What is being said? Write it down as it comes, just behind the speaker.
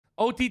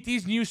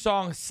OTT's new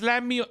song,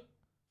 Slam Me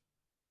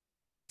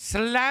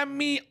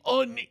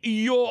on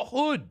Your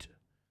Hood.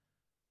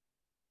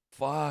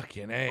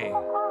 Fucking A.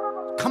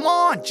 Come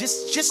on,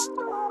 just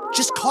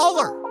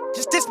call her.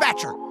 Just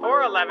dispatch her.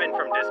 411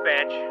 from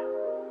dispatch.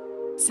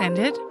 Send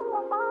it.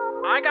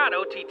 I got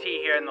OTT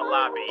here in the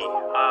lobby.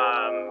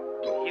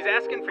 He's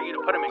asking for you to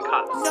put him in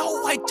cuffs.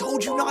 No, I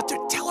told you not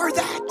to tell her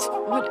that.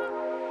 What?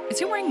 Is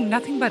he wearing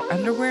nothing but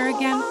underwear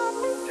again?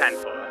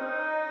 10-4.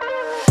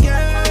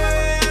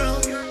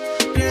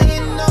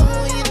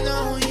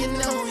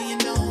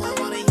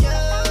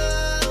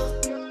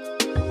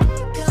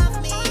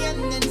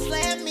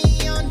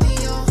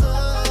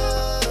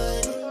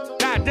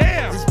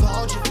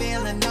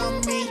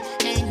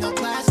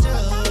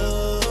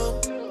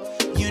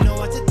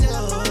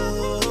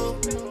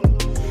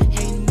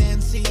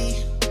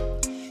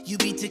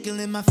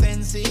 In my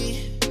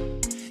fancy,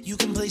 you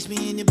can place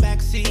me in your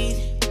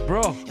backseat,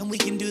 bro, and we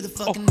can do the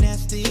fucking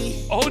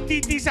nasty.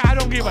 OTT said I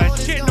don't give a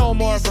shit no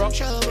more, bro.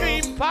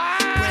 Cream pie.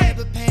 Grab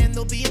a pan,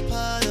 there'll be a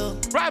puddle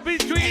right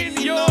between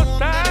you your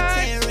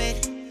thighs.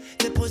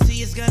 The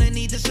pussy is gonna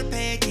need this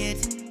repair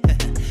kit.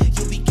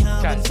 You'll be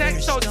coming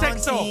sexo. Don't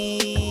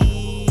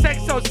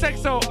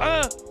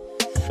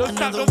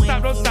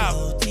stop.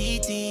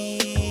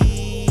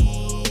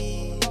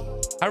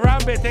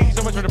 Harambe, thank you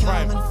so much for the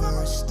prime.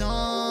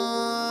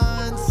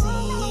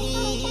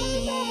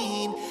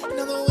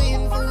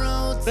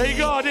 There you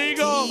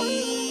go.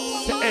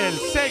 El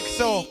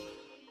Sexo.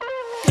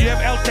 You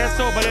have El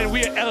Teso, but then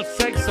we are El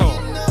Sexo.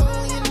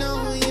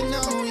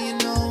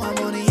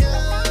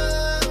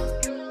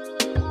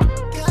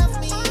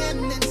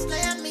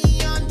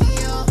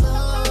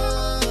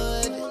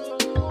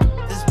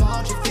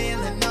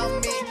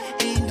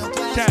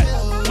 Chat,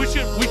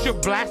 we should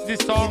blast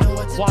this song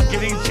while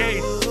getting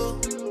chased.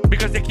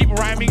 Because they keep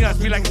rhyming us.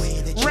 We like,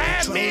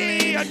 ram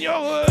me on your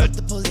hood.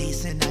 The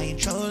police and I ain't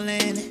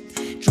trolling.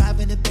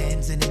 Driving the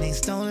Benz and it ain't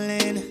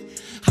stolen.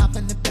 Hop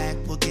in the back,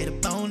 we'll get a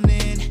bone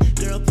in.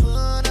 Girl,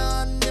 put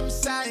on them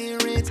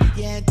sirens.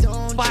 Yeah,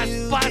 don't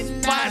you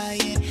deny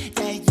it.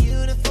 That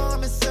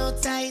uniform is so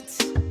tight.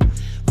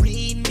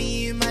 Read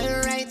me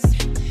my rights.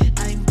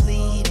 I'm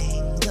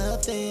pleading the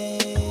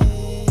fifth.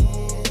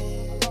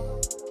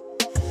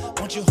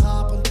 Won't you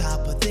hop on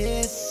top of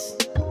this?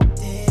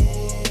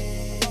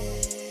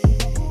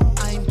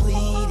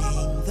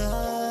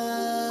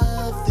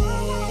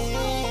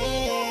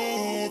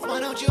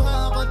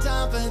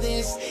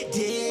 This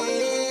dick.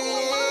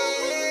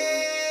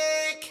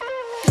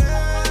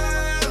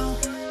 Girl,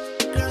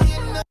 you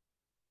know.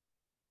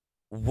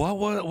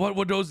 What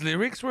were those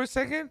lyrics for a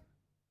second?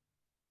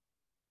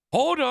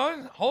 Hold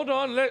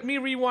on. Let me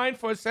rewind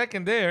for a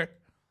second there.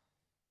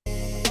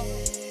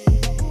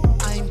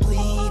 I'm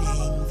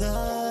pleading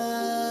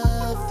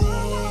the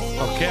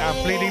fifth. Okay, I'm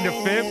pleading the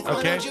fifth. Okay.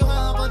 Why don't you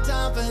hop on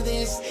top of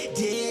this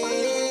dick?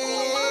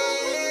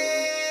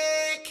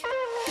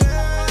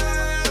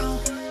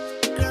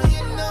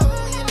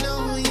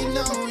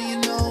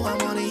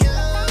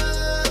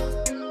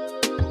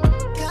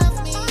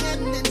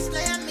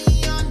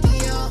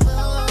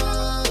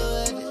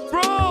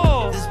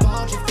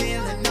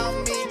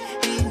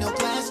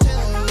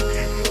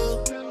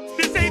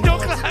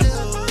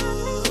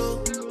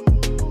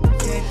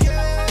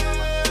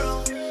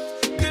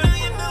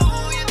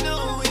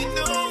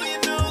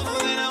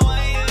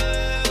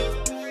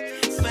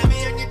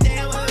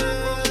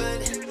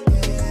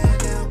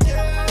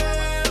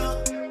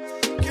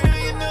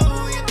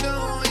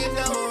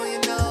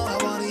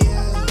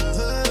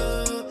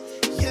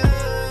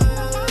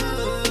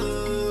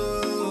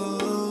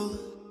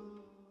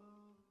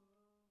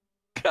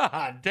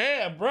 God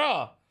damn,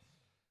 bro.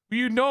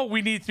 You know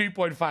we need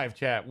 3.5,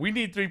 chat. We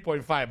need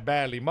 3.5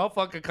 badly.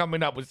 Motherfucker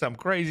coming up with some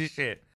crazy shit.